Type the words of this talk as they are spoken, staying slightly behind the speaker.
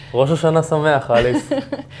ראש השנה שמח, אליס.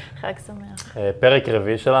 חג שמח. פרק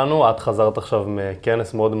רביעי שלנו, את חזרת עכשיו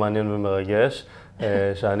מכנס מאוד מעניין ומרגש,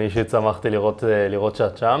 שאני אישית שמחתי לראות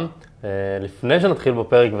שאת שם. לפני שנתחיל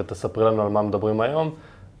בפרק ותספרי לנו על מה מדברים היום,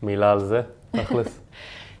 מילה על זה, תכלס.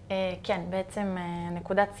 כן, בעצם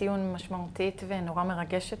נקודת ציון משמעותית ונורא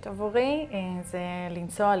מרגשת עבורי, זה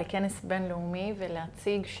לנסוע לכנס בינלאומי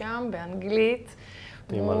ולהציג שם באנגלית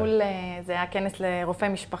מול, זה היה כנס לרופאי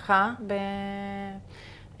משפחה,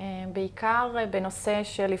 בעיקר בנושא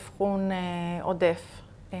של אבחון עודף,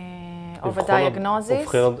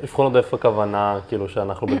 overdiagnosis. אבחון עודף הכוונה, כאילו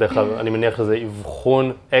שאנחנו בדרך כלל, אני מניח שזה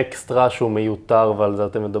אבחון אקסטרה שהוא מיותר ועל זה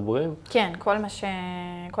אתם מדברים? כן,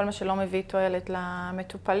 כל מה שלא מביא תועלת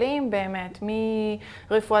למטופלים, באמת,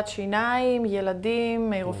 מרפואת שיניים,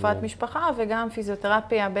 ילדים, רפואת משפחה וגם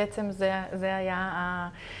פיזיותרפיה, בעצם זה היה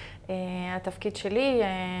התפקיד שלי,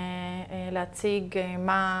 להציג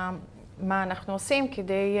מה אנחנו עושים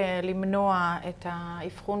כדי למנוע את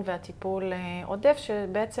האבחון והטיפול עודף,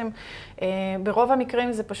 שבעצם ברוב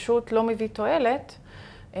המקרים זה פשוט לא מביא תועלת,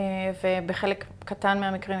 ובחלק קטן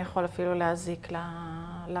מהמקרים יכול אפילו להזיק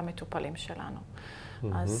למטופלים שלנו.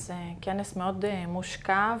 אז כנס מאוד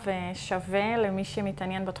מושקע ושווה למי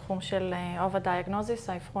שמתעניין בתחום של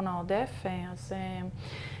overdiagnosis, האבחון העודף, אז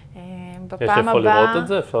בפעם הבאה... יש איפה לראות את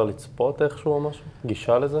זה? אפשר לצפות איכשהו או משהו?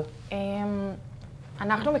 גישה לזה?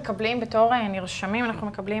 אנחנו מקבלים בתור נרשמים, אנחנו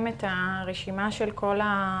מקבלים את הרשימה של כל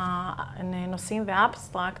הנושאים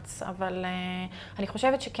והאבסטרקטס, אבל אני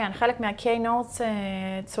חושבת שכן, חלק מה-keynotes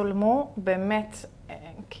צולמו, באמת,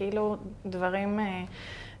 כאילו דברים,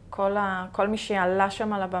 כל מי שעלה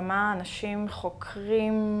שם על הבמה, אנשים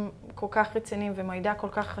חוקרים כל כך רציניים ומידע כל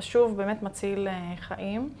כך חשוב, באמת מציל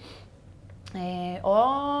חיים. או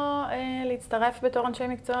להצטרף בתור אנשי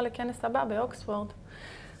מקצוע לכנס הבא באוקספורד.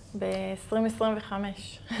 ב-2025.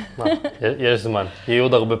 יש זמן, יהיו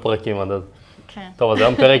עוד הרבה פרקים עד אז. כן. טוב, אז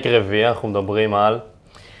היום פרק רביעי, אנחנו מדברים על...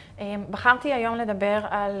 בחרתי היום לדבר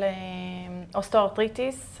על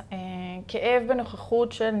אוסטאוארטריטיס, כאב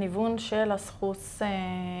בנוכחות של ניוון של הסחוס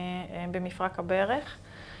במפרק הברך,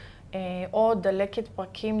 או דלקת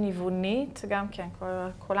פרקים ניוונית, גם כן,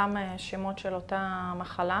 כולם שמות של אותה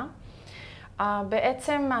מחלה.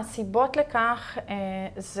 בעצם הסיבות לכך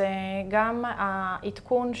זה גם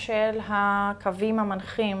העדכון של הקווים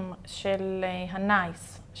המנחים של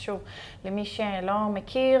הנייס. שוב, למי שלא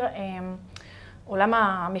מכיר, עולם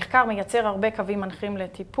המחקר מייצר הרבה קווים מנחים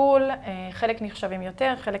לטיפול, חלק נחשבים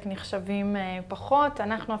יותר, חלק נחשבים פחות.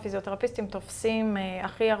 אנחנו הפיזיותרפיסטים תופסים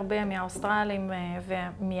הכי הרבה מהאוסטרלים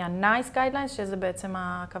ומהנייס גיידליינס, שזה בעצם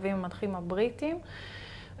הקווים המנחים הבריטיים.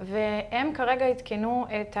 והם כרגע התקנו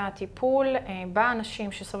את הטיפול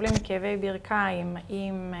באנשים שסובלים מכאבי ברכיים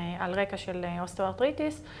על רקע של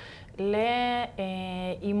אוסטאוארטריטיס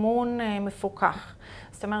לאימון מפוקח.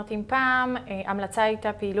 זאת אומרת, אם פעם המלצה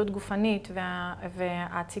הייתה פעילות גופנית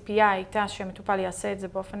והציפייה הייתה שהמטופל יעשה את זה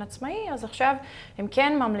באופן עצמאי, אז עכשיו הם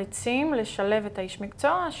כן ממליצים לשלב את האיש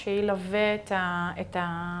מקצוע שילווה את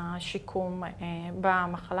השיקום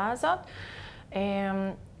במחלה הזאת.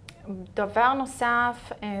 דבר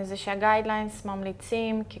נוסף זה שהגיידליינס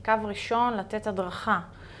ממליצים כקו ראשון לתת הדרכה.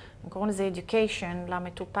 הם קוראים לזה education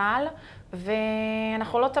למטופל,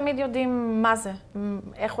 ואנחנו לא תמיד יודעים מה זה,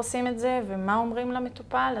 איך עושים את זה ומה אומרים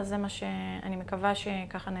למטופל, אז זה מה שאני מקווה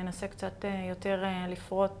שככה ננסה קצת יותר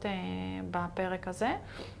לפרוט בפרק הזה.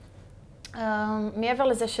 מעבר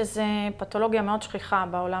לזה שזה פתולוגיה מאוד שכיחה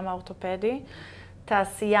בעולם האורתופדי,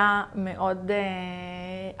 תעשייה מאוד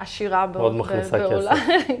עשירה מאוד מכניסה כסף.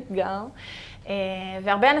 גם.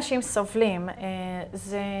 והרבה אנשים סובלים.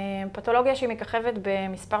 זה פתולוגיה שהיא מככבת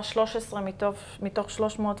במספר 13 מתוך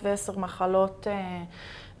 310 מחלות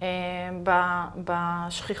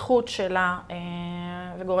בשכיחות שלה,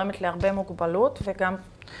 וגורמת להרבה מוגבלות, וגם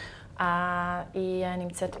היא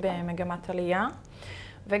נמצאת במגמת עלייה.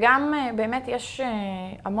 וגם באמת יש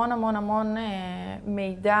המון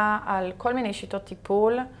מידע על כל מיני שיטות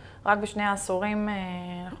טיפול. רק בשני העשורים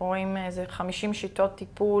אנחנו רואים איזה 50 שיטות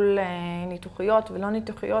טיפול ניתוחיות ולא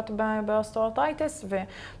ניתוחיות באוסטאוארטריטיס,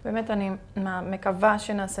 ובאמת אני מקווה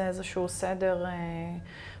שנעשה איזשהו סדר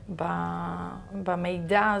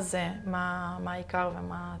במידע הזה, מה העיקר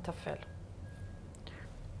ומה הטפל.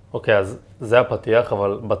 אוקיי, אז זה הפתיח,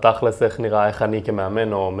 אבל בתכלס איך נראה, איך אני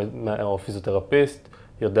כמאמן או פיזיותרפיסט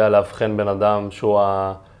יודע להבחן בן אדם שהוא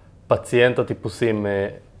הפציינט הטיפוסי עם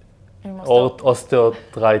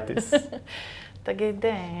אוסטאוארטריטיס. תגיד,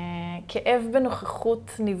 כאב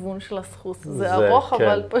בנוכחות ניוון של הסחוס, זה ארוך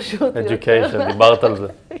אבל פשוט יותר. education, דיברת על זה,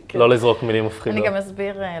 לא לזרוק מילים מפחידות. אני גם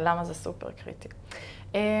אסביר למה זה סופר קריטי.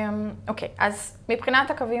 אוקיי, אז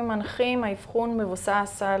מבחינת הקווים המנחים, האבחון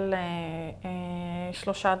מבוסס על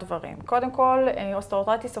שלושה דברים. קודם כל,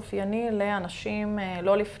 אוסטאוארטריטיס אופייני לאנשים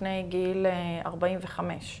לא לפני גיל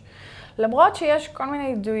 45. למרות שיש כל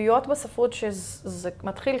מיני עדויות בספרות שזה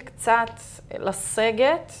מתחיל קצת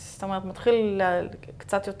לסגת, זאת אומרת, מתחיל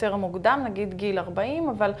קצת יותר מוקדם, נגיד גיל 40,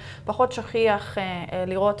 אבל פחות שכיח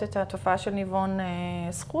לראות את התופעה של ניוון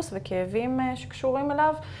סחוס וכאבים שקשורים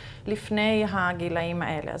אליו לפני הגילאים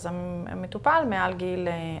האלה. אז המטופל מעל גיל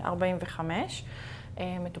 45,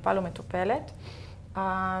 מטופל או מטופלת.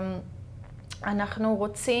 אנחנו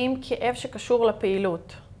רוצים כאב שקשור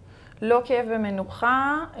לפעילות. לא כאב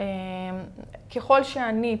במנוחה, ככל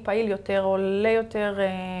שאני פעיל יותר, עולה יותר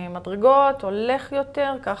מדרגות, הולך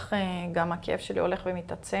יותר, כך גם הכאב שלי הולך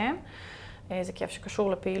ומתעצם. זה כאב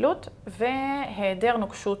שקשור לפעילות, והיעדר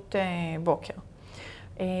נוקשות בוקר.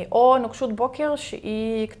 או נוקשות בוקר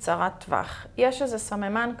שהיא קצרת טווח. יש איזה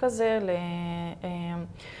סממן כזה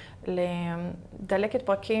לדלקת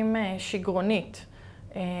פרקים שגרונית.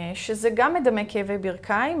 שזה גם מדמה כאבי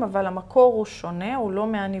ברכיים, אבל המקור הוא שונה, הוא לא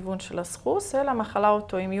מהניוון של הסחוס, אלא מחלה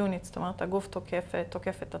אוטואימיונית, זאת אומרת, הגוף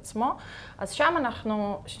תוקף את עצמו. אז שם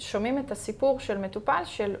אנחנו שומעים את הסיפור של מטופל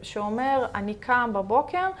שאומר, אני קם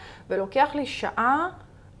בבוקר ולוקח לי שעה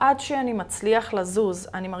עד שאני מצליח לזוז.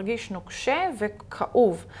 אני מרגיש נוקשה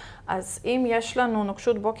וכאוב. אז אם יש לנו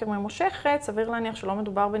נוקשות בוקר ממושכת, סביר להניח שלא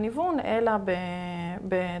מדובר בניוון, אלא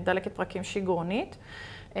בדלקת פרקים שגרונית.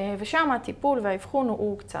 ושם הטיפול והאבחון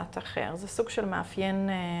הוא קצת אחר. זה סוג של מאפיין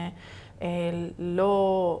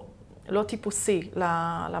לא טיפוסי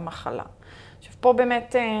למחלה. עכשיו, פה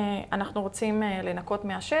באמת אנחנו רוצים לנקות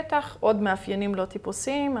מהשטח, עוד מאפיינים לא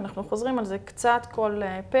טיפוסיים, אנחנו חוזרים על זה קצת כל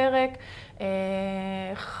פרק,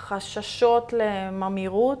 חששות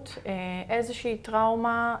לממירות, איזושהי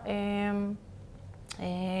טראומה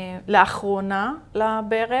לאחרונה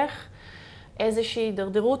לברך, איזושהי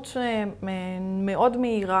הידרדרות מאוד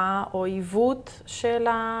מהירה או עיוות של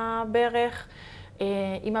הברך.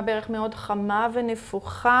 אם הברך מאוד חמה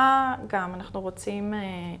ונפוחה, גם אנחנו רוצים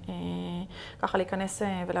ככה להיכנס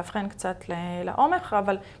ולהבחן קצת לעומק,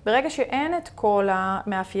 אבל ברגע שאין את כל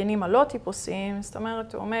המאפיינים הלא טיפוסיים, זאת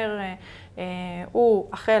אומרת, הוא אומר, הוא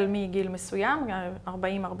החל מגיל מסוים,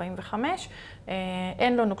 40-45,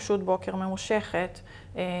 אין לו נוקשות בוקר ממושכת,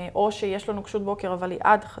 או שיש לו נוקשות בוקר אבל היא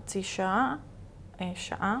עד חצי שעה,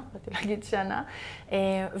 באתי להגיד שנה,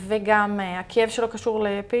 וגם הכאב שלו קשור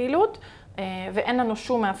לפעילות, ואין לנו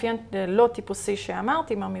שום מאפיין לא טיפוסי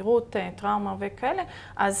שאמרתי, ממירות, טראומה וכאלה,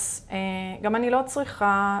 אז גם אני לא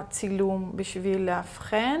צריכה צילום בשביל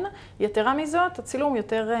להבחן. יתרה מזאת, הצילום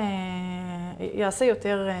יעשה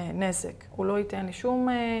יותר נזק. הוא לא ייתן לי שום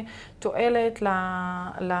תועלת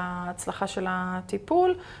להצלחה של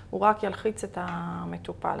הטיפול, הוא רק ילחיץ את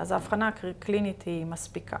המטופל. אז ההבחנה הקלינית היא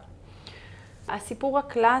מספיקה. הסיפור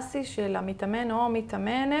הקלאסי של המתאמן או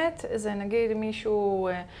המתאמנת, זה נגיד מישהו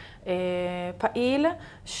פעיל,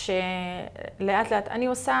 שלאט לאט אני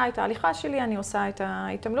עושה את ההליכה שלי, אני עושה את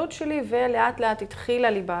ההתעמלות שלי, ולאט לאט התחילה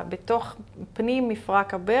לי בתוך פנים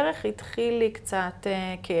מפרק הברך, התחיל לי קצת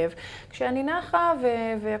כאב. כשאני נחה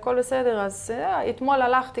והכל בסדר, אז אתמול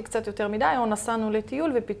הלכתי קצת יותר מדי, או נסענו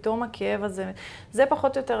לטיול, ופתאום הכאב הזה, זה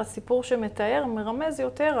פחות או יותר הסיפור שמתאר, מרמז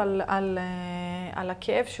יותר על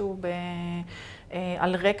הכאב שהוא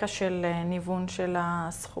על רקע של ניוון של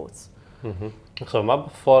הסחוץ. עכשיו, מה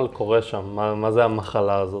בפועל קורה שם? מה זה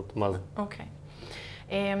המחלה הזאת? מה זה? אוקיי.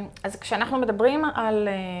 אז כשאנחנו מדברים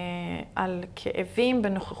על כאבים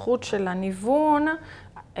בנוכחות של הניוון,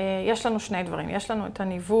 יש לנו שני דברים. יש לנו את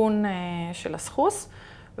הניוון של הסחוס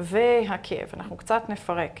והכאב. אנחנו קצת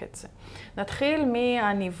נפרק את זה. נתחיל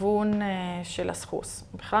מהניוון של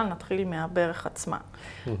הסחוס. בכלל נתחיל מהברך עצמה.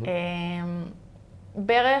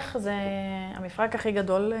 ברך זה המפרק הכי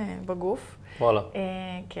גדול בגוף. וואלה.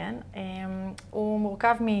 כן. הוא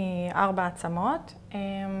מורכב מ4 עצמות,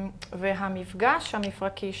 והמפגש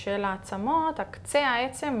המפרקי של העצמות, הקצה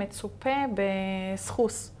העצם מצופה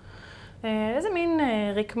בסחוס. איזה מין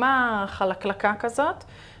רקמה חלקלקה כזאת,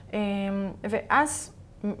 ואז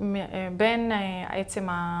בין עצם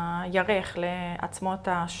הירך לעצמות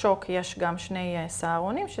השוק יש גם 2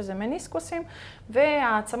 שערונים, שזה מניסקוסים,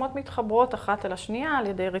 והעצמות מתחברות אחת אל השנייה על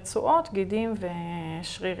ידי רצועות, גידים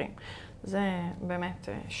ושרירים. זה באמת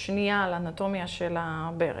שנייה על אנטומיה של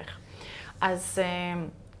הברך. אז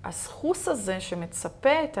הסחוס הזה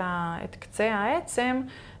שמצפה את קצה העצם,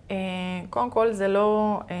 קודם כל זה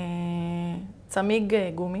לא צמיג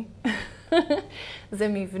גומי, זה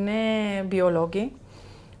מבנה ביולוגי.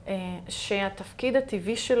 שהתפקיד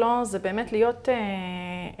הטבעי שלו זה באמת להיות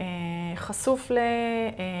חשוף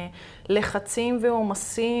ללחצים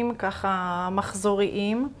ועומסים ככה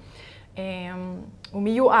מחזוריים. הוא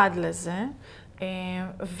מיועד לזה,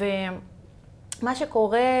 מה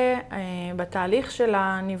שקורה בתהליך של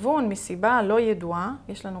הניוון מסיבה לא ידועה,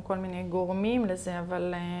 יש לנו כל מיני גורמים לזה,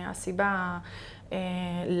 אבל הסיבה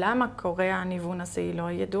למה קורה הניוון הזה היא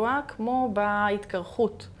לא ידועה, כמו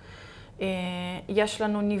בהתקרחות. יש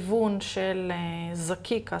לנו ניוון של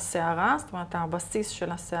זקיק השערה, זאת אומרת הבסיס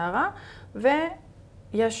של השערה,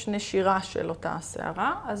 ויש נשירה של אותה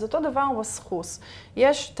השערה, אז אותו דבר בסחוס.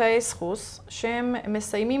 יש תאי סחוס שהם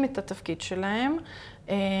מסיימים את התפקיד שלהם,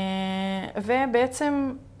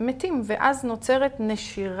 ובעצם מתים, ואז נוצרת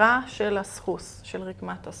נשירה של הסחוס, של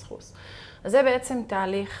רקמת הסחוס. אז זה בעצם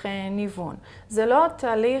תהליך ניוון. זה לא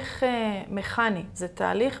תהליך מכני, זה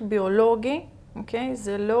תהליך ביולוגי, אוקיי?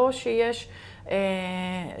 זה לא שיש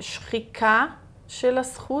שחיקה של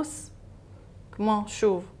הסחוס,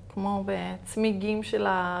 כמו בצמיגים של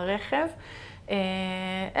הרכב,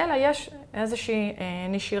 אלא יש איזושהי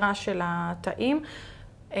נשירה של התאים.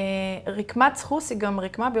 רקמת סחוס היא גם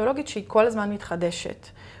רקמה ביולוגית שהיא כל הזמן מתחדשת.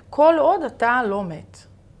 כל עוד אתה לא מת.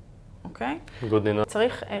 אוקיי?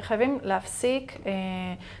 חייבים להפסיק,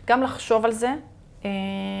 גם לחשוב על זה,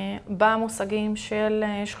 במושגים של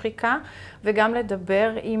שחיקה, וגם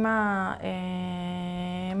לדבר עם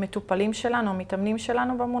המטופלים שלנו, המתאמנים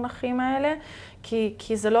שלנו במונחים האלה,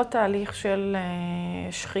 כי זה לא תהליך של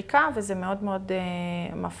שחיקה, וזה מאוד מאוד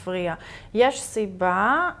מפריע. יש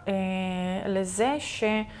סיבה לזה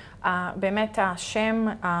שבאמת השם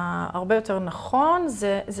הרבה יותר נכון,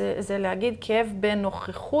 זה להגיד כאב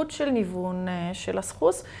בנוכחות של ניוון של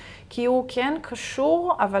הסחוס, כי הוא כן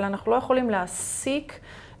קשור, אבל אנחנו לא יכולים להסיק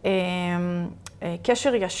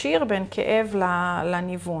קשר ישיר בין כאב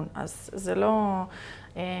לניוון. אז זה לא...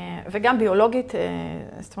 וגם ביולוגית,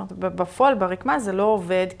 זאת אומרת, בפועל, ברקמה, זה לא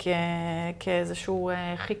עובד כאיזשהו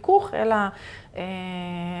חיכוך, אלא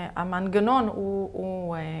המנגנון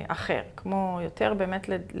הוא אחר, כמו יותר באמת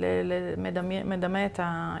מדמה את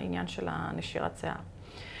העניין של הנשירת שיער.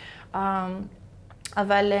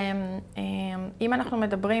 אבל אם אנחנו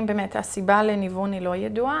מדברים, באמת, הסיבה לניוון היא לא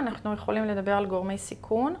ידועה, אנחנו יכולים לדבר על גורמי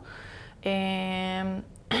סיכון,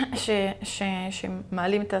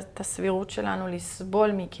 שמעלים את הסבירות שלנו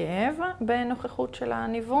לסבול מכאב בנוכחות של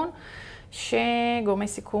הניוון, שגורמי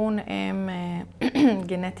סיכון הם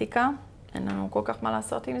גנטיקה, אין לנו כל כך מה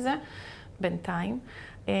לעשות עם זה, בינתיים.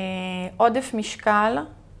 עודף משקל,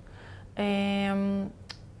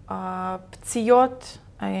 פציעות,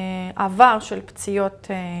 עבר של פציעות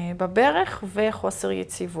בברך וחוסר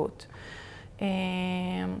יציבות.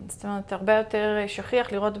 זאת אומרת, הרבה יותר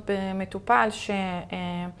שכיח לראות במטופל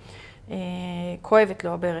שכואבת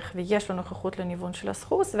לו הברך ויש לו נוכחות לניוון של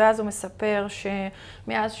הסחוס, ואז הוא מספר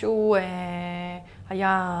שמאז שהוא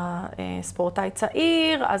היה ספורטאי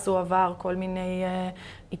צעיר, אז הוא עבר כל מיני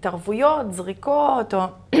התערבויות, זריקות או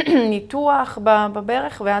ניתוח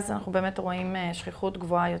בברך, ואז אנחנו באמת רואים שכיחות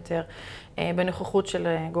גבוהה יותר בנוכחות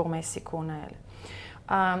של גורמי סיכון האלה.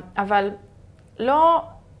 אבל לא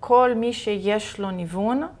כל מי שיש לו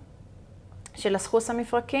ניוון של הסחוס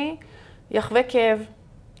המפרקי יחווה כאב.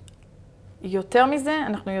 יותר מזה,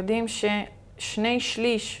 אנחנו יודעים ששני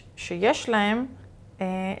שליש שיש להם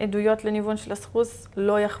עדויות לניוון של הסחוס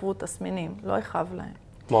לא יחוו תסמינים, לא יכאב להם.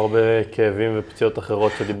 כמו הרבה כאבים ופציעות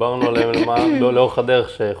אחרות שדיברנו עליהם, לאורך הדרך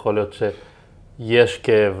שיכול להיות יש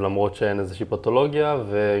כאב למרות שאין איזושהי פתולוגיה,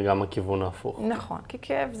 וגם הכיוון ההפוך. נכון, כי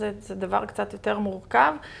כאב זה דבר קצת יותר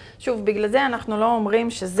מורכב. שוב, בגלל זה אנחנו לא אומרים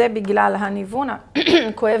שזה בגלל הניוון,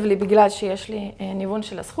 כואב לי בגלל שיש לי ניוון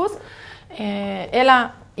של הסחוס, אלא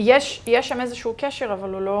יש שם איזשהו קשר,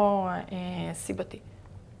 אבל הוא לא סיבתי.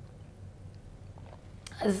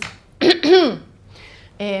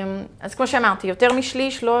 אז כמו שאמרתי, יותר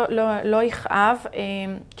משליש לא יכאב.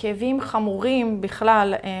 כאבים חמורים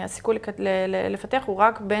בכלל, הסיכוי לפתח הוא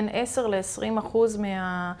רק בין 10 ל-20%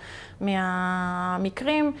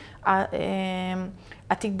 מהמקרים,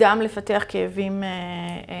 עתידם לפתח כאבים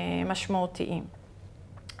משמעותיים.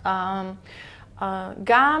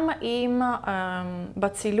 גם אם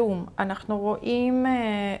בצילום אנחנו רואים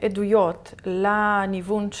עדויות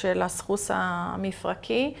לניוון של הסחוס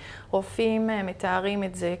המפרקי, רופאים מתארים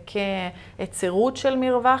את זה כיצירות של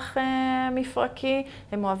מרווח מפרקי,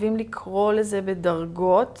 הם אוהבים לקרוא לזה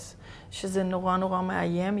בדרגות, שזה נורא נורא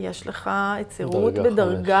מאיים, יש לך יצירות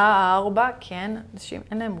בדרגה 4, כן, אנשים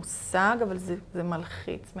אין להם מושג, אבל זה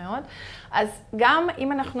מלחיץ מאוד. אז גם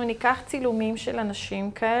אם אנחנו ניקח צילומים של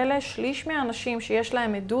אנשים כאלה, שליש מהאנשים שיש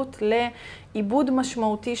להם עדות לעיבוד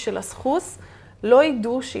משמעותי של הסחוס, לא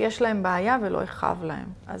ידעו שיש להם בעיה ולא יכאב להם.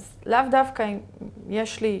 אז לאו דווקא אם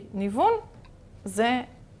יש לי ניוון, זה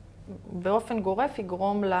באופן גורף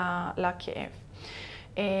יגרום לכאב.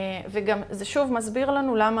 וגם זה שוב מסביר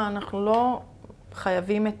לנו למה אנחנו לא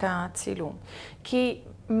חייבים את הצילום. כי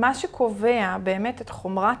מה שקובע באמת את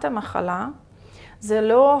חומרת המחלה, זה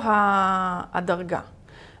לא הדרגה.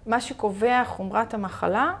 מה שקובע חומרת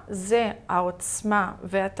המחלה זה העוצמה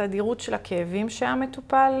והתדירות של הכאבים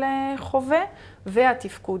שהמטופל חווה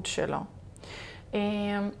והתפקוד שלו.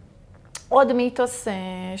 עוד מיתוס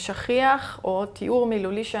שכיח או תיאור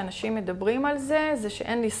מילולי שאנשים מדברים על זה, זה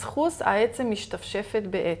שאין לסחוס, העצם משתפשפת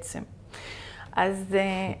בעצם. אז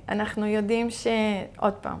אנחנו יודעים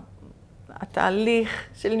שעוד פעם, התהליך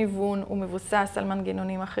של ניוון הוא מבוסס על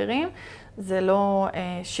מנגנונים אחרים, זה לא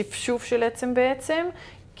שפשוף של עצם בעצם,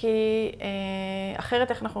 כי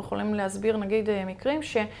אחרת איך אנחנו יכולים להסביר נגיד מקרים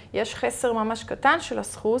שיש חסר ממש קטן של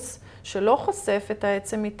הסחוס שלא חושף את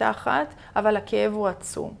העצם מתחת, אבל הכאב הוא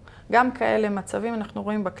עצום. גם כאלה מצבים אנחנו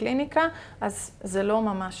רואים בקליניקה, אז זה לא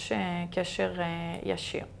ממש קשר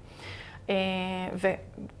ישיר.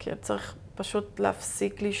 וצריך פשוט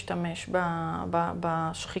להפסיק להשתמש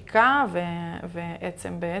בשחיקה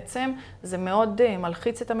ועצם בעצם. זה מאוד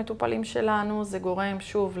מלחיץ את המטופלים שלנו, זה גורם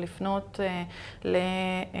שוב לפנות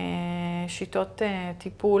לשיטות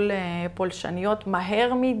טיפול פולשניות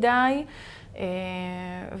מהר מדי,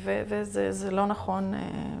 וזה לא נכון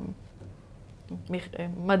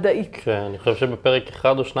מדעית. כן, אני חושב שבפרק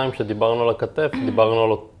 1 או 2 שדיברנו על הכתף, דיברנו על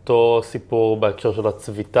אותו סיפור בהקשר של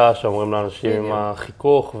הצביטה, שאומרים לאנשים עם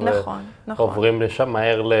החיכוך, נכון. ועוברים לשם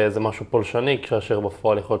מהר לאיזה משהו פולשני, כאשר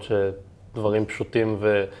בפועל יכול להיות שדברים פשוטים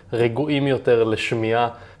ורגועים יותר לשמיעה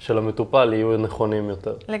של המטופל יהיו נכונים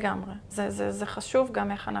יותר. לגמרי. זה חשוב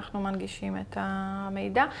גם איך אנחנו מנגישים את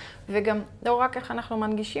המידע, וגם לא רק איך אנחנו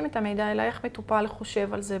מנגישים את המידע, אלא איך מטופל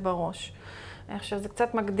חושב על זה בראש. עכשיו, זה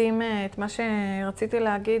קצת מקדים את מה שרציתי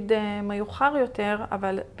להגיד מיוחר יותר,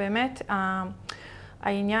 אבל באמת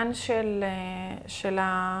העניין של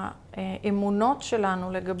האמונות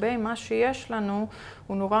שלנו לגבי מה שיש לנו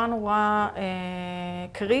הוא נורא נורא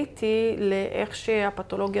קריטי לאיך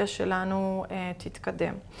שהפתולוגיה שלנו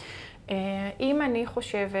תתקדם. אם אני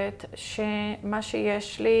חושבת שמה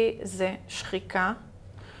שיש לי זה שחיקה,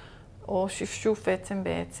 או שפשוף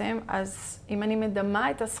בעצם, אז אם אני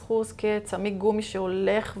מדמה את הסחוס כצמיג גומי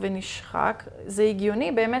שהולך ונשחק, זה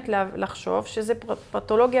הגיוני באמת לחשוב שזה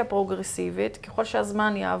פתולוגיה פרוגרסיבית, ככל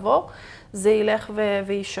שהזמן יעבור, זה ילך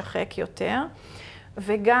וישחק יותר.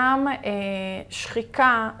 וגם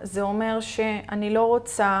שחיקה, זה אומר שאני לא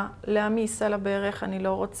רוצה להמיס על הברך, אני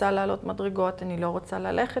לא רוצה לעלות מדרגות, אני לא רוצה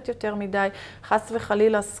ללכת יותר מדי, חס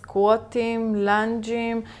וחלילה סקווטים,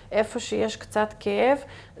 לנג'ים, איפה שיש קצת כאב,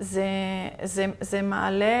 זה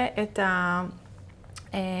מעלה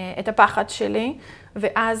את הפחד שלי,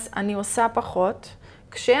 ואז אני עושה פחות.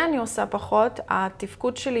 כשאני עושה פחות,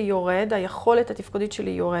 התפקוד שלי יורד, היכולת התפקודית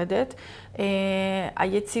שלי יורדת,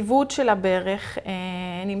 היציבות של הברך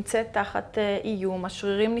נמצאת תחת איום,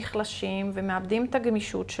 השרירים נחלשים ומאבדים את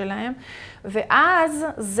הגמישות שלהם, ואז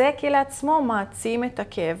זה כלעצמו מעצים את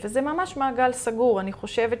הכאב, וזה ממש מעגל סגור. אני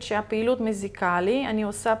חושבת שהפעילות מזיקה לי, אני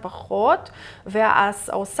עושה פחות,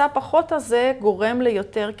 והעושה פחות הזה גורם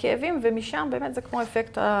ליותר כאבים, ומשם באמת זה כמו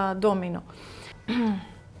אפקט הדומינו.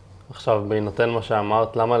 עכשיו, בהינתן מה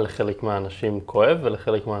שאמרת, למה לחלק מהאנשים כואב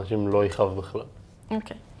ולחלק מהאנשים לא יכאב בכלל?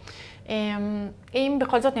 אוקיי. אם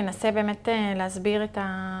בכל זאת ננסה באמת להסביר את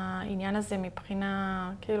העניין הזה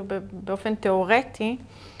מבחינה, כאילו באופן תיאורטי,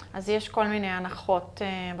 אז יש כל מיני הנחות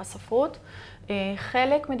בספרות.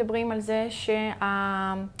 חלק מדברים על זה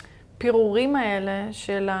שהפירורים האלה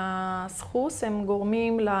של הסחוס הם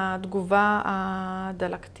גורמים לתגובה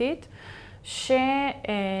הדלקתית,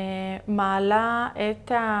 שמעלה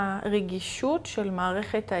את הרגישות של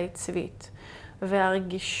מערכת העצבית.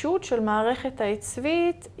 והרגישות של מערכת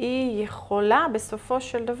העצבית היא יכולה בסופו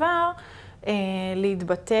של דבר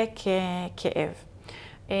להתבטא ככאב.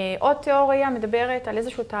 עוד תיאוריה מדברת על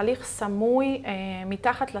איזשהו תהליך סמוי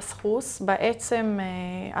מתחת לסחוס בעצם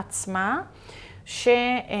עצמה,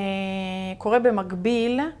 שקורה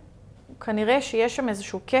במקביל. כנראה שיש שם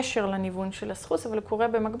איזשהו קשר לניוון של הסחוס, אבל הוא קורה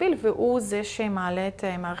במקביל, והוא זה שמעלה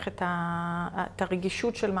את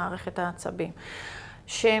הרגישות של מערכת העצבים.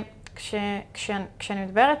 כשאני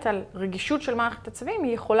מדברת על רגישות של מערכת העצבים,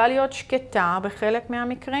 היא יכולה להיות שקטה בחלק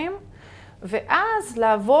מהמקרים, ואז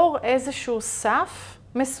לעבור איזשהו סף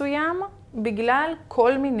מסוים בגלל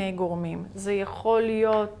כל מיני גורמים. זה יכול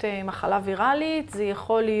להיות מחלה ויראלית, זה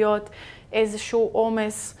יכול להיות איזשהו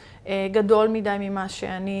עומס גדול מדי ממה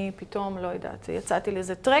שאני פתאום, לא יודעת, יצאתי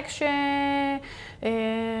לאיזה טרק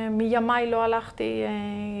מימיי לא הלכתי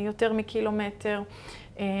יותר מקילומטר.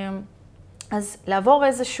 אז לעבור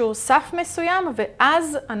איזשהו סף מסוים,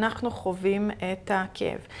 ואז אנחנו חווים את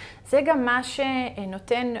הכאב. זה גם מה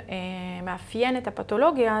שנותן, מאפיין את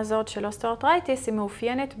הפתולוגיה הזאת של אוסטאוארטריטיס, היא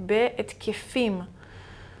מאופיינת בהתקפים.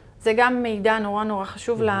 זה גם מידע נורא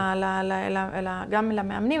חשוב גם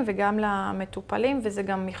למאמנים וגם למטופלים, וזה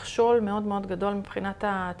גם מכשול מאוד מאוד גדול מבחינת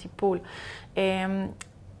הטיפול.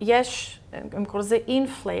 יש, הם קוראים לזה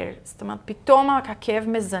inflare, זאת אומרת, פתאום הכאב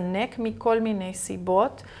מזנק מכל מיני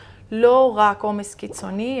סיבות, לא רק עומס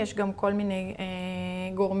קיצוני, יש גם כל מיני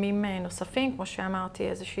גורמים נוספים, כמו שאמרתי,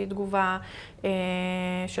 איזושהי תגובה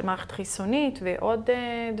של מערכת חיסונית ועוד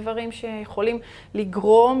דברים שיכולים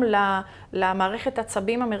לגרום למערכת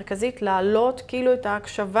עצבים המרכזית לעלות כאילו את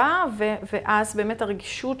ההקשבה, ואז באמת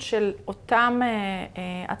הרגישות של אותם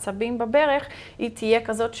עצבים בברך היא תהיה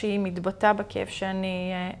כזאת שהיא מתבטאה בכאב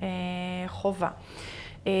שאני חווה.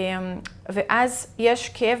 ואז יש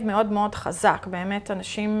כאב מאוד מאוד חזק, באמת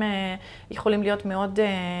אנשים יכולים להיות מאוד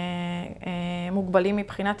מוגבלים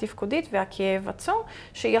מבחינה תפקודית, והכאב עצום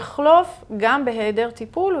שיחלוף גם בהיעדר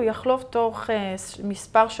טיפול, הוא יחלוף תוך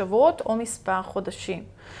מספר שבועות או מספר חודשים.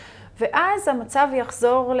 ואז המצב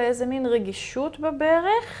יחזור לאיזה מין רגישות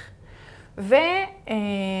בברך,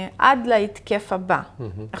 ועד להתקף הבא.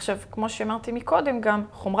 עכשיו, כמו שאמרתי מקודם, גם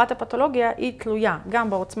חומרת הפתולוגיה היא תלויה, גם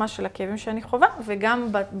בעוצמה של הכאבים שאני חווה, וגם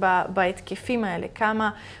בהתקפים האלה,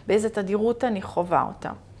 באיזה תדירות אני חווה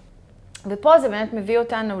אותם. ופה זה באמת מביא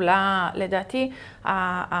אותנו, לדעתי,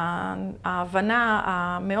 ההבנה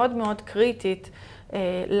המאוד מאוד קריטית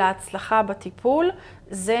להצלחה בטיפול,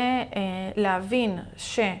 זה להבין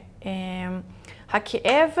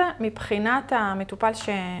הכאב מבחינת המטופל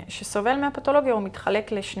שסובל מהפתולוגיה הוא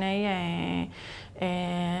מתחלק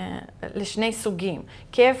לשני סוגים.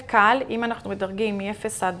 כאב קל, אם אנחנו מדרגים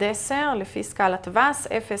מ-0 עד 10, לפי סקלת ואס,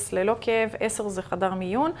 0 ללא כאב, 10 זה חדר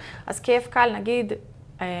מיון, אז כאב קל נגיד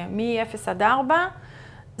מ-0 עד 4,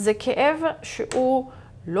 זה כאב שהוא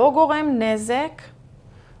לא גורם נזק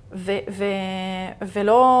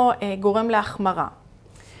ולא גורם להחמרה.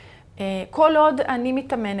 כל עוד אני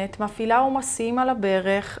מתאמנת, מפעילה עומסים על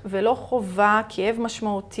הברך ולא חובה כאב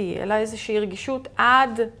משמעותי, אלא איזושהי רגישות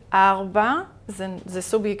עד 4, זה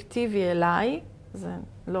סובייקטיבי אליי, זה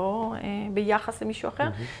לא ביחס למישהו אחר,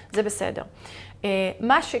 זה בסדר.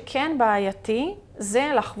 מה שכן בעייתי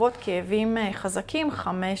זה לחוות כאבים חזקים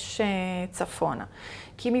 5 צפונה.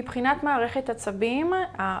 כי מבחינת מערכת עצבים,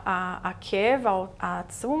 הכאב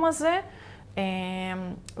העצום הזה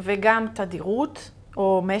וגם תדירות,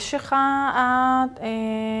 או משך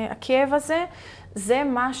הכאב הזה, זה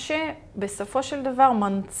מה שבסופו של דבר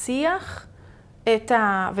מנציח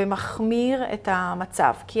ומחמיר את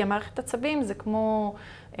המצב. כי המערכת עצבים זה כמו,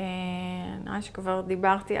 נראה שכבר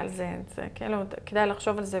דיברתי על זה, כדאי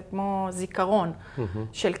לחשוב על זה כמו זיכרון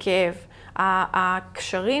של כאב.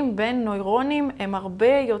 הקשרים בין נוירונים הם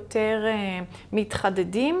הרבה יותר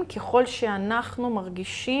מתחדדים ככל שאנחנו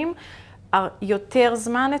מרגישים יותר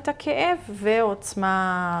זמן את הכאב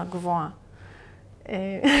ועוצמה גבוהה.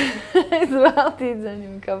 הסברתי את זה, אני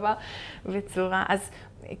מקווה, בצורה. אז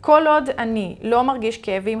כל עוד אני לא מרגיש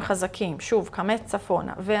כאבים חזקים, שוב, 5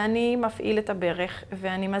 צפונה, ואני מפעיל את הברך,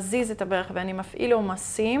 ואני מזיז את הברך, ואני מפעיל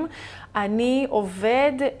עומסים, אני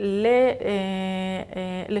עובד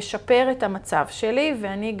לשפר את המצב שלי,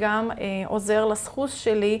 ואני גם עוזר לסחוס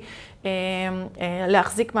שלי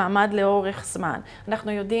להחזיק מעמד לאורך זמן.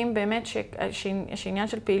 אנחנו יודעים באמת שעניין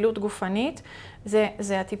של פעילות גופנית,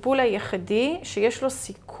 זה הטיפול היחידי שיש לו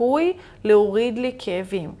סיכוי להוריד לי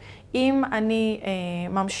כאבים. אם אני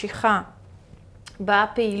ממשיכה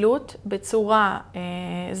בפעילות בצורה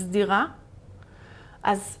סדירה,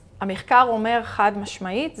 אז המחקר אומר חד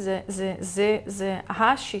משמעית, זה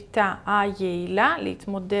השיטה היעילה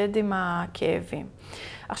להתמודד עם הכאבים.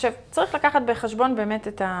 עכשיו, צריך לקחת בחשבון באמת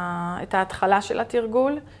את ההתחלה של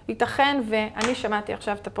התרגול. ייתכן, ואני שמעתי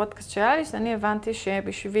עכשיו את הפודקאסט של אליס, אני הבנתי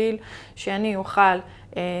שבשביל שאני אוכל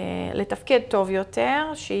לתפקד טוב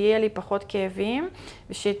יותר, שיהיה לי פחות כאבים,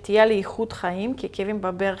 ושתהיה לי איכות חיים, כי כאבים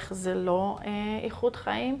בברך זה לא איכות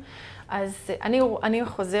חיים, אז אני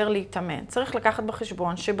חוזר להתאמן. צריך לקחת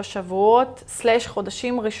בחשבון שבשבועות /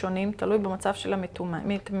 חודשים ראשונים, תלוי במצב של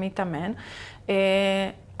המתאמן,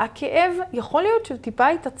 הכאב יכול להיות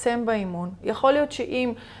שטיפה יתעצם באימון. יכול להיות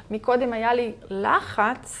שאם מקודם היה לי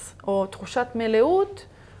לחץ או תחושת מלאות,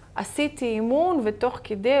 עשיתי אימון ותוך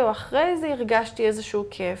כדי או אחרי זה הרגשתי איזשהו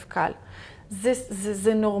כאב קל.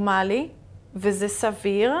 זה נורמלי וזה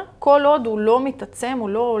סביר. כל עוד הוא לא מתעצם, הוא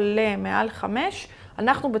לא עולה מעל 5,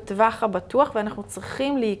 אנחנו בטווח הבטוח ואנחנו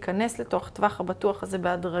צריכים להיכנס לתוך טווח הבטוח הזה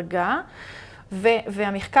בהדרגה.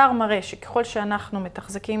 והמחקר מראה שככל שאנחנו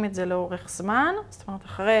מתחזקים את זה לאורך זמן, זאת אומרת,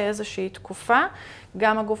 אחרי איזושהי תקופה,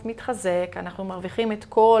 גם הגוף מתחזק, אנחנו מרוויחים את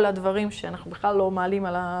כל הדברים שאנחנו בכלל לא מעלים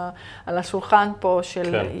על השולחן פה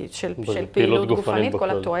של פעילות גופנית, כל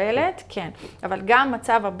התועלת, כן. אבל גם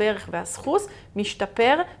מצב הברך והסחוס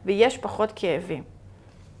משתפר ויש פחות כאבים.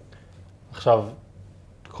 עכשיו,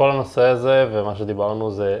 כל הנושא הזה ומה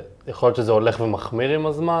שדיברנו זה, יכול להיות שזה הולך ומחמיר עם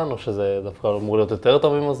הזמן, או שזה דווקא אמור להיות יותר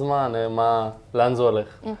טוב עם הזמן? לאן זה הולך?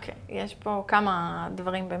 אוקיי, יש פה כמה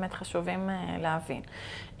דברים באמת חשובים להבין.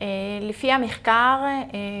 לפי המחקר,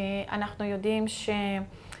 אנחנו יודעים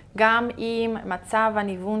שגם אם מצב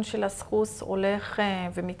הניוון של הסחוס הולך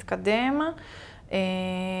ומתקדם,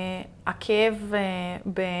 הכאב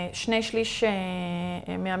בשני שליש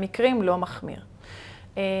מהמקרים לא מחמיר.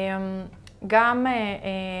 גם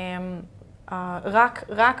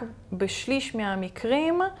רק בשליש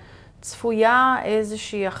מהמקרים צפויה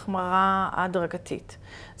איזושהי החמרה הדרגתית.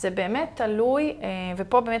 זה באמת תלוי,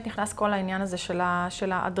 ופה באמת נכנס כל העניין הזה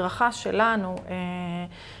של ההדרכה שלנו,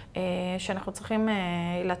 שאנחנו צריכים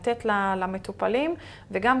לתת למטופלים,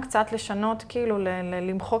 וגם קצת לשנות, כאילו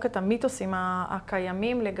למחוק את המיתוסים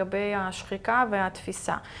הקיימים לגבי השחיקה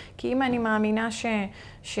והתפיסה. כי אם אני מאמינה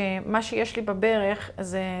שמה שיש לי בברך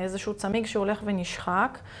זה איזשהו צמיג שהולך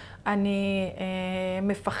ונשחק, אני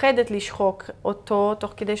מפחדת לשחוק אותו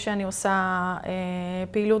תוך כדי שאני עושה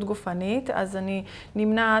פעילות גופנית, אז אני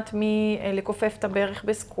נמנעת מלכופף את הברך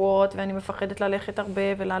בסקווט, ואני מפחדת ללכת הרבה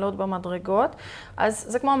ולעלות במדרגות. אז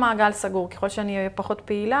זה כמו מעגל סגור, ככל שאני אהיה פחות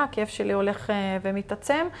פעילה, הכאב שלי הולך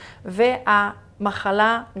ומתעצם,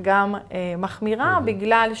 והמחלה גם מחמירה,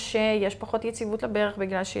 בגלל שיש פחות יציבות לברך,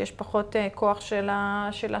 בגלל שיש פחות כוח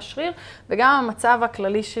של השריר, וגם המצב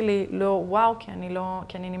הכללי שלי לא וואו, כי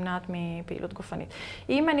אני נמנעת מפעילות גופנית.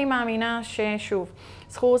 אם אני מאמינה ששוב,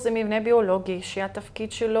 סחוס זה מבנה ביולוגי,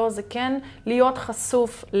 שהתפקיד שלו זה כן להיות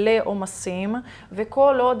חשוף לעומסים,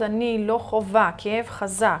 וכל עוד אני לא חובה כאב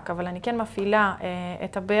חזק, אבל אני כן מפעילה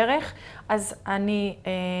את הברך, אז אני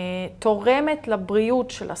תורמת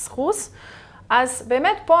לבריאות של הסחוס, אז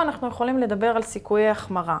באמת פה אנחנו יכולים לדבר על סיכויי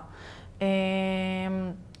החמרה.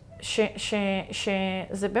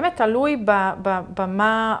 שזה באמת תלוי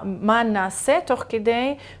במה נעשה תוך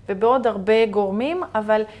כדי ובעוד הרבה גורמים,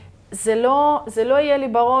 אבל זה לא יהיה לי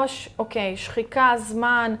בראש, אוקיי, שחיקה,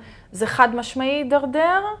 זמן, זה חד משמעי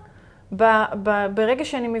דרדר. ברגע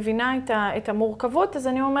שאני מבינה את המורכבות, אז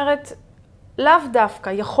אני אומרת, לאו דווקא,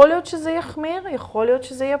 יכול להיות שזה יחמיר, יכול להיות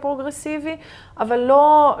שזה יהיה פרוגרסיבי, אבל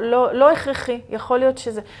לא הכרחי, יכול להיות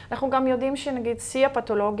שזה. אנחנו גם יודעים שנגיד, שיא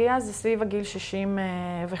הפתולוגיה זה סביב הגיל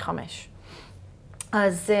 65.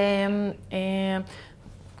 אז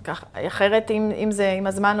ככה, אחרת אם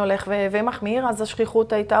הזמן הולך ומחמיר, אז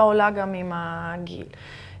השכיחות הייתה עולה גם עם הגיל.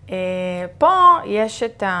 פה יש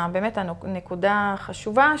באמת הנקודה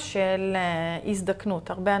החשובה של הזדקנות.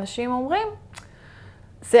 הרבה אנשים אומרים,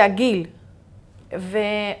 זה הגיל.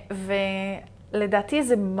 ולדעתי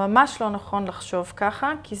זה ממש לא נכון לחשוב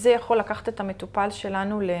ככה, כי זה יכול לקחת את המטופל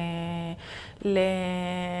שלנו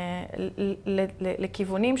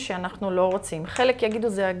לכיוונים שאנחנו לא רוצים. חלק יגידו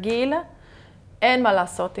זה הגיל, אין מה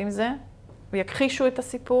לעשות עם זה, ויכחישו את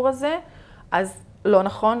הסיפור הזה, אז לא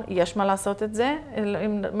נכון, יש מה לעשות את זה,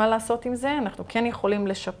 מה לעשות עם זה, אנחנו כן יכולים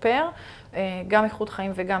לשפר, גם איכות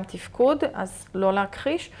חיים וגם תפקוד, אז לא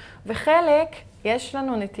להכחיש, וחלק יש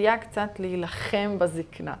לנו נטייה קצת להילחם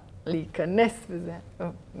בזקנה, להיכנס בזה.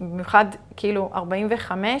 במיוחד כאילו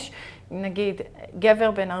 45, נגיד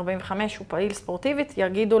גבר בן 45 הוא פעיל ספורטיבית,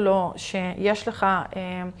 יגידו לו שיש לך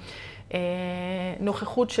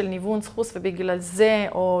נוכחות של ניוון סחוס ובגלל זה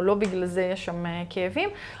או לא בגלל זה יש שם כאבים,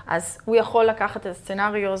 אז הוא יכול לקחת את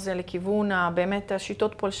הסצנריו הזה לכיוון באמת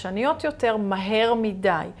השיטות פולשניות יותר מהר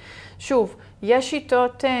מדי. שוב, יש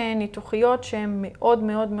שיטות ניתוחיות שהן מאוד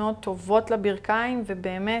מאוד מאוד טובות לברכיים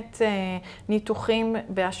ובאמת ניתוחים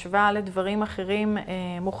בהשוואה לדברים אחרים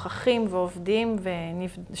מוכחים ועובדים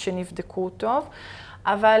שנבדקו טוב.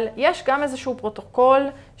 אבל יש גם איזשהו פרוטוקול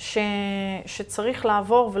שצריך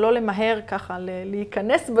לעבור ולא למהר ככה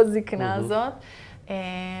להיכנס בזקנה הזאת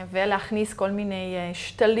ולהכניס כל מיני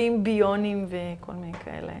שתלים ביונים וכל מיני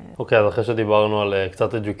כאלה. אוקיי, אז אחרי שדיברנו על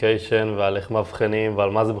קצת education ועל איך מאבחנים ועל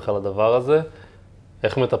מה זה בכלל הדבר הזה,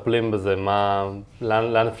 איך מטפלים בזה?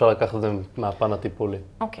 לאן אפשר לקחת את זה מהפן הטיפולי?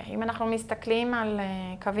 אוקיי, אם אנחנו מסתכלים על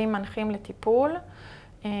קווים מנחים לטיפול,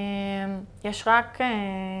 יש רק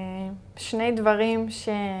שני דברים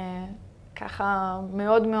שככה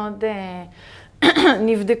מאוד מאוד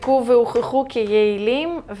נבדקו והוכחו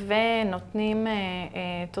כיעילים ונותנים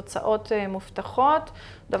תוצאות מובטחות.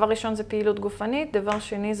 דבר ראשון זה פעילות גופנית, דבר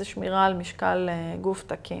שני זה שמירה על משקל גוף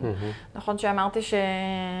תקין. נכון שאמרתי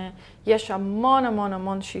שיש המון המון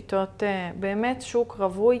המון שיטות, באמת שוק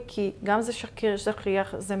רווי, כי גם זה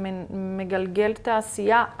שכיח, זה מגלגל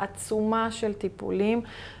תעשייה עצומה של טיפולים,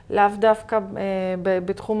 לאו דווקא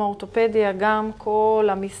בתחום האורתופדיה, גם כל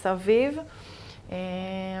המסביב.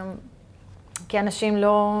 כי אנשים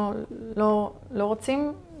לא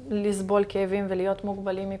רוצים לסבול כאבים ולהיות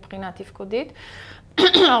מוגבלים מבחינה תפקודית.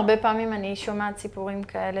 הרבה פעמים אני שומעת סיפורים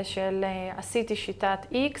כאלה של עשיתי שיטת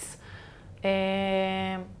X,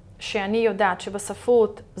 שאני יודעת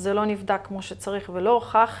שבספרות זה לא נבדק כמו שצריך ולא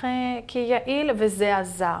הוכח כיעיל, וזה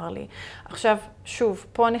עזר לי. עכשיו, שוב,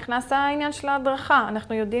 פה נכנס העניין של ההדרכה.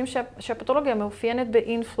 אנחנו יודעים שהפתולוגיה מאופיינת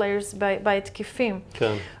ב-inflares, בהתקפים.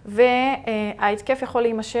 כן. וההתקף יכול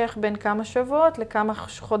להימשך בין כמה שבועות לכמה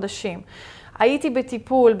חודשים. הייתי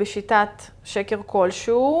בטיפול בשיטת שקר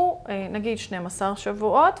כלשהו, נגיד 12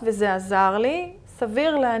 שבועות, וזה עזר לי.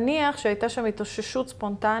 סביר להניח שהייתה שם התאוששות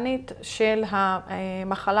ספונטנית של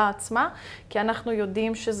המחלה עצמה, כי אנחנו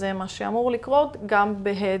יודעים שזה מה שאמור לקרות גם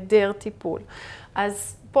בהיעדר טיפול.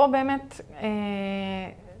 אז פה באמת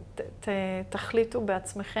תחליטו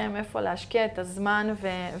בעצמכם איפה להשקיע את הזמן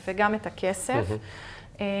וגם את הכסף.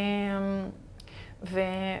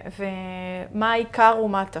 ומה העיקר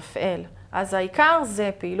ומה תפעל. אז העיקר זה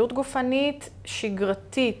פעילות גופנית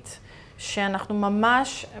שגרתית, שאנחנו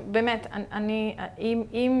ממש, באמת,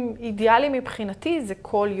 אם אידיאלי מבחינתי זה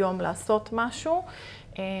כל יום לעשות משהו.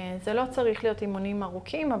 זה לא צריך להיות אימונים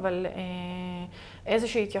ארוכים, אבל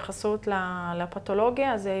איזושהי התייחסות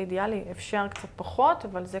לפתולוגיה, זה אידיאלי, אפשר קצת פחות,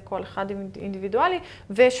 אבל זה כל אחד אינדיבידואלי,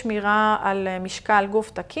 ושמירה על משקל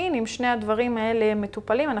גוף תקין. אם שני הדברים האלה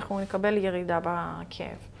מטופלים, אנחנו נקבל ירידה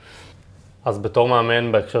בכאב. אז בתור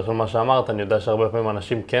מאמן, בהקשר של מה שאמרת, אני יודע שהרבה פעמים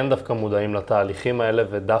אנשים כן דווקא מודעים לתהליכים האלה,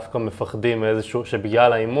 ודווקא מפחדים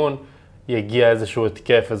שבגלל האימון יגיע איזשהו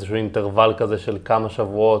התקף, איזשהו אינטרוול כזה של כמה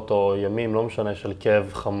שבועות או ימים, לא משנה, של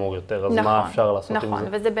כאב חמור יותר. אז מה אפשר לעשות עם זה? נכון,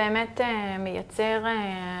 וזה באמת מייצר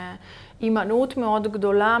הימנעות מאוד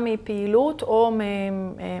גדולה מפעילות, או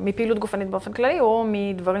מפעילות גופנית באופן כללי, או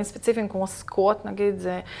מדברים ספציפיים כמו סקווט, נגיד,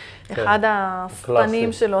 זה אחד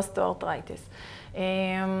הספנים של אוסטאוארטריטיס.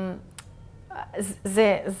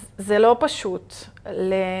 זה לא פשוט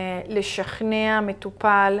לשכנע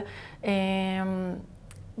מטופל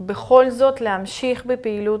בכל זאת להמשיך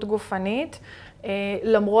בפעילות גופנית,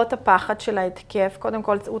 למרות הפחד של ההתקף. קודם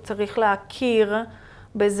כל הוא צריך להכיר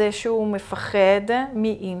בזה שהוא מפחד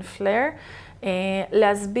מאינפלר,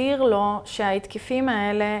 להסביר לו שההתקפים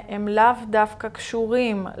האלה הם לאו דווקא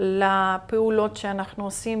קשורים לפעולות שאנחנו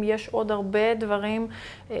עושים. יש עוד הרבה דברים,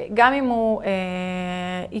 גם אם הוא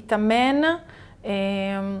יתאמן,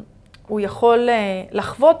 הוא יכול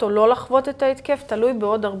לחוות או לא לחוות את ההתקף, תלוי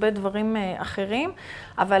בעוד הרבה דברים אחרים,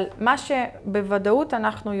 אבל מה שבוודאות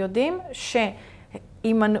אנחנו יודעים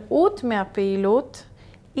שהימנעות מהפעילות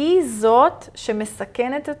היא זאת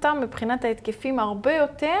שמסכנת אותם מבחינת ההתקפים הרבה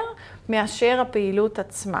יותר מאשר הפעילות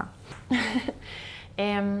עצמה.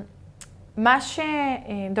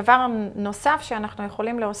 דבר נוסף שאנחנו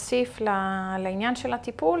יכולים להוסיף לעניין של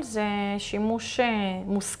הטיפול זה שימוש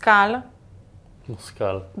מושכל.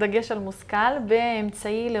 מושכל. דגש על מושכל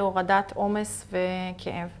באמצעי להורדת עומס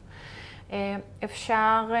וכאב.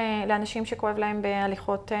 אפשר, לאנשים שכואב להם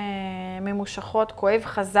בהליכות ממושכות, כואב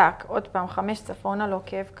חזק, עוד פעם, 5 צפונה, לא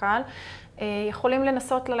כאב קל, יכולים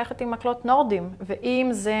לנסות ללכת עם מקלות נורדים, ואם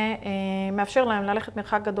זה מאפשר להם ללכת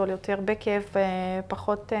מרחק גדול יותר, בכאב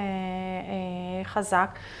פחות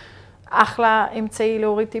חזק, אחלה אמצעי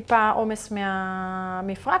להוריד טיפה עומס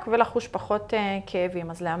מהמפרק ולחוש פחות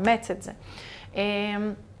כאבים, אז לאמץ את זה.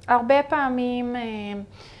 הרבה פעמים,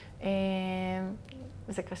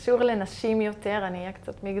 זה קשור לנשים יותר, אני אהיה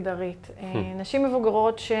קצת מגדרית. נשים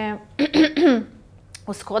מבוגרות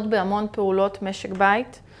שעוסקות בהמון פעולות משק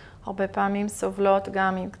בית, הרבה פעמים סובלות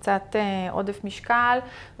גם עם קצת עודף משקל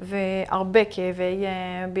והרבה כאבי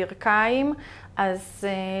ברכיים. אז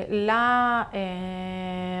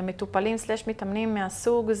למטופלים / מתאמנים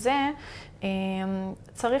מהסוג זה,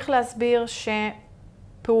 צריך להסביר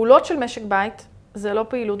שפעולות של משק בית זה לא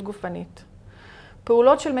פעילות גופנית.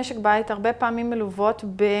 פעולות של משק בית הרבה פעמים מלוות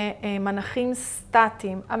במנחים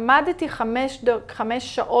סטטיים. עמדתי 5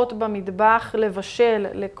 שעות במטבח לבשל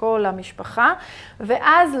לכל המשפחה,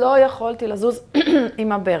 ואז לא יכולתי לזוז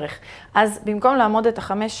עם הברך. אז במקום לעמוד את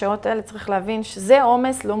 5 שעות האלה, צריך להבין שזה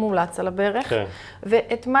עומס לא מומלץ על הברך. כן.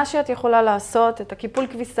 ואת מה שאת יכולה לעשות, את הקיפול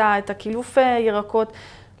כביסה, את הקילוף ירקות,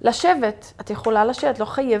 לשבת. את יכולה לשבת, לא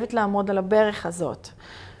חייבת לעמוד על הברך הזאת.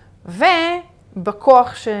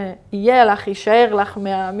 בכוח שיהיה לך, יישאר לך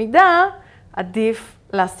מהעמידה, עדיף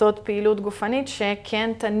לעשות פעילות גופנית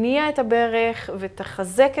שכן תניע את הברך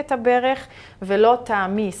ותחזק את הברך ולא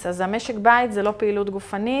תעמיס. אז המשק בית זה לא פעילות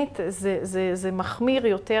גופנית, זה מחמיר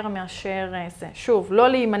יותר מאשר זה. שוב, לא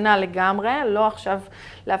להימנע לגמרי, לא עכשיו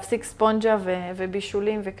להפסיק ספונג'ה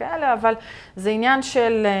ובישולים וכאלה, אבל זה עניין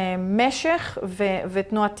של משך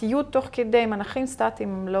ותנועתיות תוך כדי מנחים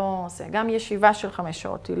סטטיים, לא זה. גם ישיבה של 5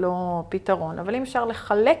 שעות היא לא פתרון, אבל אם אפשר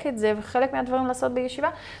לחלק את זה וחלק מהדברים לעשות בישיבה,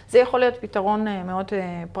 זה יכול להיות פתרון מאוד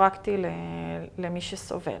פרקטי למי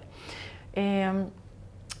שסובל.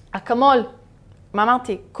 אקמול, מה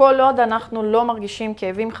אמרתי? כל עוד אנחנו לא מרגישים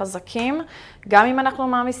כאבים חזקים, גם אם אנחנו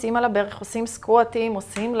מעמיסים על הברך, עושים סקואטים,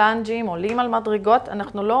 עושים לנג'ים, עולים על מדרגות,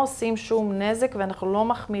 אנחנו לא עושים שום נזק ואנחנו לא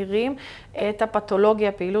מחמירים את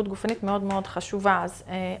הפתולוגיה, פעילות גופנית מאוד מאוד חשובה. אז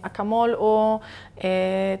אקמול או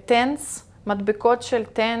טנס, מדבקות של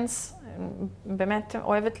טנס, באמת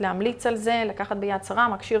אוהבת להמליץ על זה, לקחת ביד שרה,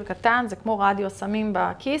 מכשיר קטן, זה כמו רדיו שמים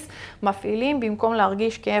בכיס, מפעילים, במקום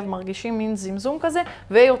להרגיש כאב, מרגישים מין זמזום כזה,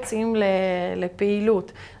 ויוצאים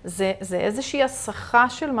לפעילות. זה איזושהי הסחה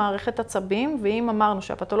של מערכת עצבים, ואם אמרנו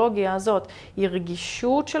שהפתולוגיה הזאת היא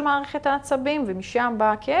רגישות של מערכת העצבים, ומשם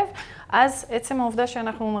בא הכאב, אז עצם העובדה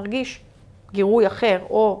שאנחנו נרגיש גירוי אחר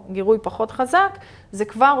או גירוי פחות חזק, זה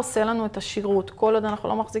כבר עושה לנו את השירות. כל עוד אנחנו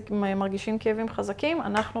לא מרגישים כאבים חזקים,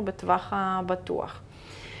 אנחנו בטווח הבטוח.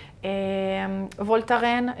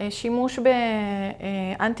 וולטרן, שימוש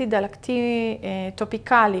באנטי-דלקתי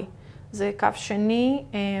טופיקלי, זה קו שני.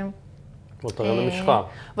 וולטרן משחה.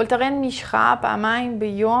 וולטרן משחה פעמיים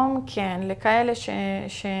ביום, כן, לכאלה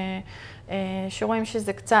שרואים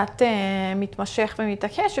שזה קצת מתמשך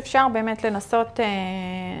ומתעקש, אפשר באמת לנסות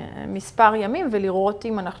מספר ימים ולראות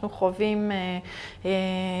אם אנחנו חווים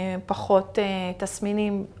פחות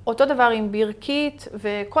תסמינים. אותו דבר עם ברכית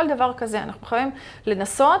וכל דבר כזה, אנחנו חייבים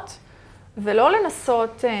לנסות ולא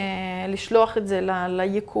לנסות לשלוח את זה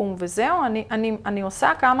ליקום וזהו. אני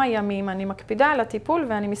עושה כמה ימים, אני מקפידה על הטיפול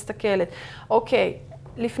ואני מסתכלת. אוקיי.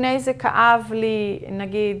 לפני זה כאב לי,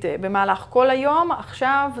 נגיד, במהלך כל היום,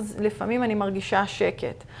 עכשיו לפעמים אני מרגישה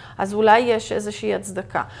שקט. אז אולי יש איזושהי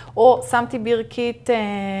הצדקה. או שמתי ברכית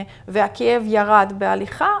והכאב ירד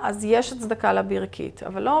בהליכה, אז יש הצדקה לברכית.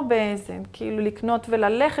 אבל לא באיזה, כאילו לקנות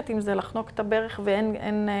וללכת עם זה, לחנוק את הברך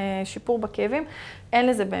ואין שיפור בכאבים, אין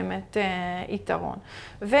לזה באמת יתרון.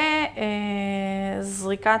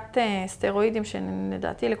 וזריקת סטרואידים,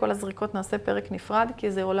 שנדעתי לכל הזריקות נעשה פרק נפרד,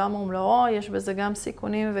 כי זה עולם ומלואו, יש בזה גם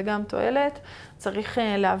סיכונים וגם תועלת. צריך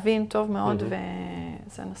להבין טוב מאוד,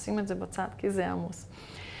 ונשים את זה בצד, כי זה עמוס.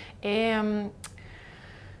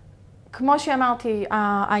 כמו שאמרתי,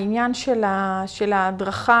 העניין של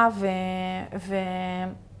ההדרכה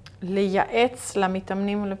לייעץ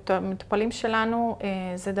למתאמנים ולמטופלים שלנו,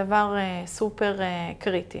 זה דבר סופר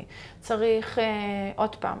קריטי. צריך,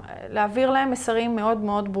 עוד פעם, להעביר להם מסרים מאוד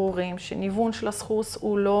מאוד ברורים, שניוון של הסחוס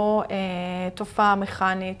הוא לא תופעה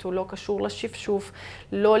מכנית, הוא לא קשור לשפשוף,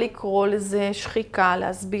 לא לקרוא לזה שחיקה,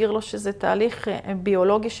 להסביר לו שזה תהליך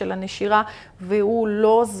ביולוגי של הנשירה, והוא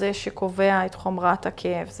לא זה שקובע את חומרת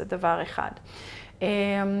הכאב, זה דבר אחד.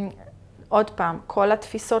 עוד פעם, כל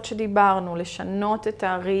התפיסות שדיברנו, לשנות את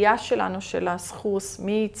הראייה שלנו של הסחוס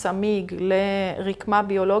מצמיג לרקמה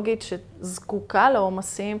ביולוגית שזקוקה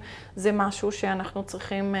לעומסים, זה משהו שאנחנו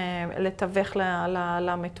צריכים לתווך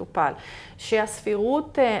למטופל.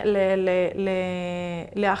 שהסבירות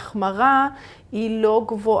להחמרה היא לא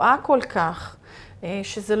גבוהה כל כך.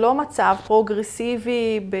 שזה לא מצב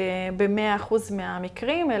פרוגרסיבי ב-100%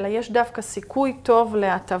 מהמקרים, אלא יש דווקא סיכוי טוב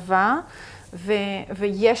להטבה,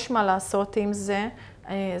 ויש מה לעשות עם זה.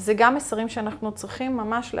 זה גם מסרים שאנחנו צריכים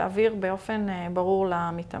ממש להעביר באופן ברור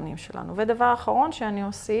למתאמנים שלנו. ודבר אחרון שאני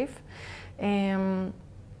אוסיף,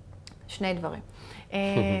 שני דברים.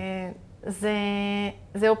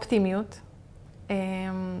 זה אופטימיות.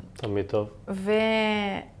 תמיד טוב.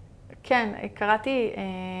 וכן, קראתי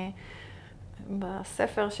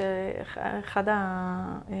בספר שאחד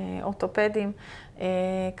האורתופדים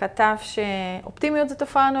כתב שאופטימיות זה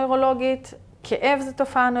תופעה נוירולוגית, כאב זה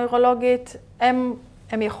תופעה נוירולוגית,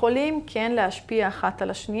 הם יכולים כן להשפיע אחת על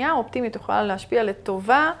השנייה, אופטימיות יכולה להשפיע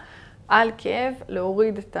לטובה על כאב,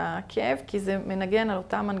 להוריד את הכאב, כי זה מנגן על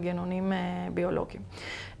אותם מנגנונים ביולוגיים.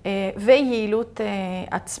 ויעילות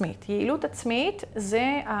עצמית. יעילות עצמית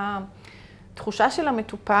זה התחושה של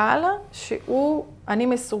המטופל אני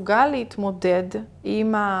מסוגל להתמודד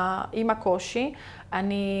עם הקושי,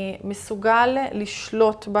 אני מסוגל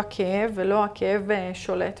לשלוט בכאב ולא הכאב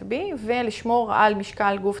שולט בי, ולשמור על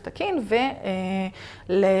משקל גוף תקין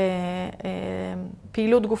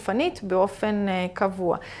ולפעילות גופנית באופן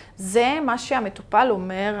קבוע. זה מה שהמטופל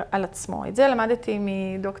אומר על עצמו. את זה למדתי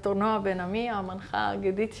מדוקטור נועה בן עמי, המנחה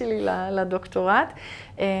האגדית שלי לדוקטורט.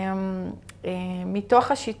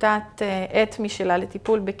 מתוך השיטת אתמי שלה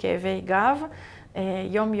לטיפול בכאבי גב,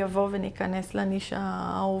 יום יבוא וניכנס לנישה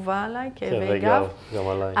האהובה עליי, כאבי גב. גם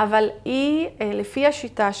עליי. אבל היא, לפי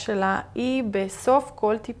השיטה שלה, היא בסוף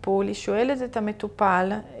כל טיפול, היא שואלת את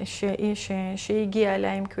המטופל שהגיע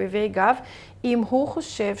אליה עם כאבי גב, אם הוא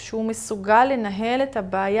חושב שהוא מסוגל לנהל את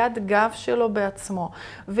הבעיית גב שלו בעצמו.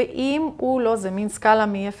 ואם הוא לא, זה מין סקאלה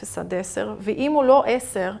מ-0 עד 10, ואם הוא לא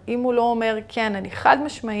 10, אם הוא לא אומר, כן, אני חד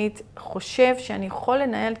משמעית חושב שאני יכול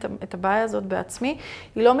לנהל את הבעיה הזאת בעצמי,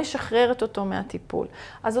 היא לא משחררת אותו מהטיפול.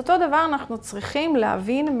 אז אותו דבר אנחנו צריכים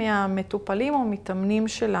להבין מהמטופלים או מתאמנים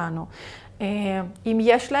שלנו. אם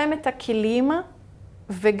יש להם את הכלים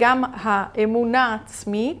וגם האמונה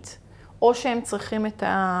העצמית, או שהם צריכים את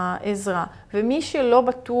העזרה. ומי שלא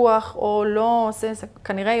בטוח או לא, זה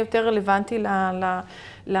כנראה יותר רלוונטי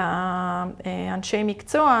לאנשי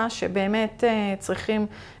מקצוע, שבאמת צריכים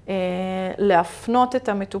להפנות את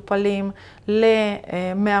המטופלים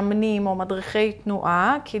למאמנים או מדריכי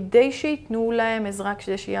תנועה, כדי שיתנו להם עזרה,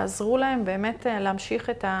 כדי שיעזרו להם באמת להמשיך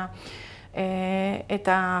את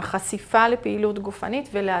החשיפה לפעילות גופנית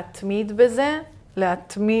ולהתמיד בזה.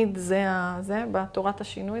 להתמיד זה, בתורת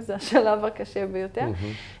השינוי, זה השלב הקשה ביותר.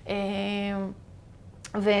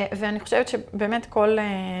 ואני חושבת שבאמת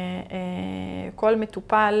כל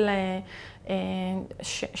מטופל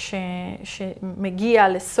שמגיע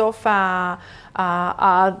לסוף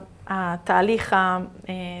התהליך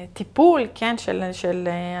הטיפול, כן, של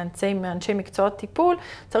אנשי מקצועות טיפול,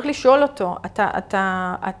 צריך לשאול אותו,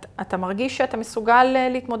 אתה מרגיש שאתה מסוגל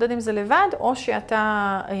להתמודד עם זה לבד, או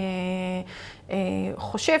שאתה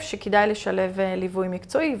חושב שכדאי לשלב ליווי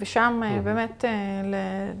מקצועי, ושם באמת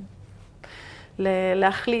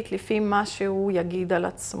להחליט לפי מה שהוא יגיד על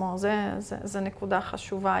עצמו. זה נקודה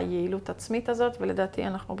חשובה, היעילות עצמית הזאת, ולדעתי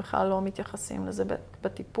אנחנו בכלל לא מתייחסים לזה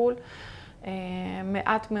בטיפול.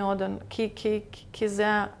 מעט מאוד, כי זה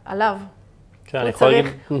עליו.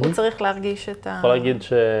 הוא צריך להרגיש את ה... יכול להגיד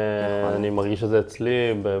שאני מרגיש את זה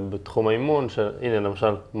אצלי בתחום האימון, שהנה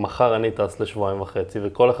למשל, מחר אני טס לשבועיים וחצי,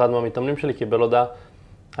 וכל אחד מהמתאמנים שלי קיבל הודעה,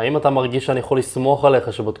 האם אתה מרגיש שאני יכול לסמוך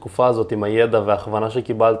עליך שבתקופה הזאת, עם הידע וההכוונה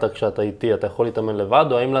שקיבלת כשאתה איתי, אתה יכול להתאמן לבד,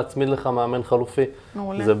 או האם להצמיד לך מאמן חלופי?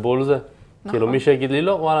 מעולה. זה בול זה. נכון. כאילו מי שיגיד לי,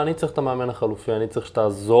 לא, וואלה, אני צריך את המאמן החלופי, אני צריך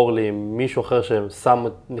שתעזור לי עם מישהו אחר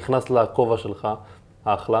נכנס לכובע שלך,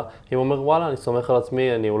 אחלה. אם הוא אומר, וואלה, אני סומך על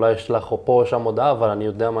עצמי, אני אולי אשלח פה או שם הודעה, אבל אני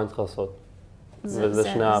יודע מה אני צריך לעשות. וזה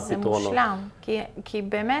שני הפתרונות. זה מושלם, כי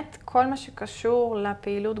באמת כל מה שקשור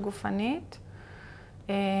לפעילות גופנית,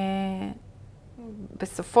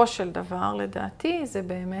 בסופו של דבר, לדעתי, זה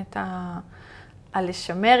באמת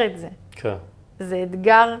לשמר את זה. כן. זה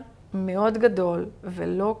אתגר מאוד גדול,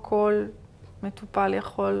 ולא כל מטופל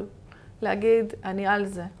יכול להגיד, אני על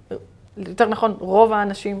זה. יותר נכון, רוב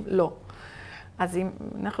האנשים לא. אז אם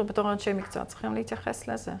אנחנו בתור אנשי מקצוע צריכים להתייחס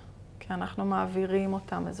לזה, כי אנחנו מעבירים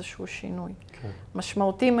אותם איזשהו שינוי. כן.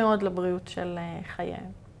 משמעותי מאוד לבריאות של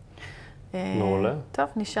חייהם. מעולה. טוב,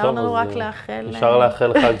 נשאר לנו רק לאחל... נשאר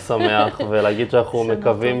לאחל חג שמח, ולהגיד שאנחנו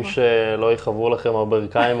מקווים שלא יחוו לכם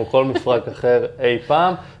הברכיים או כל מפרק אחר אי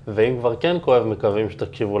פעם, ואם כבר כן כואב, מקווים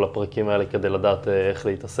שתקשיבו לפרקים האלה כדי לדעת איך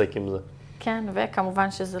להתעסק עם זה. כן,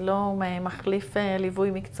 וכמובן שזה לא מחליף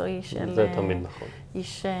ליווי מקצועי של... זה תמיד נכון.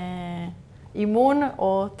 איש אימון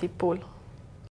או טיפול.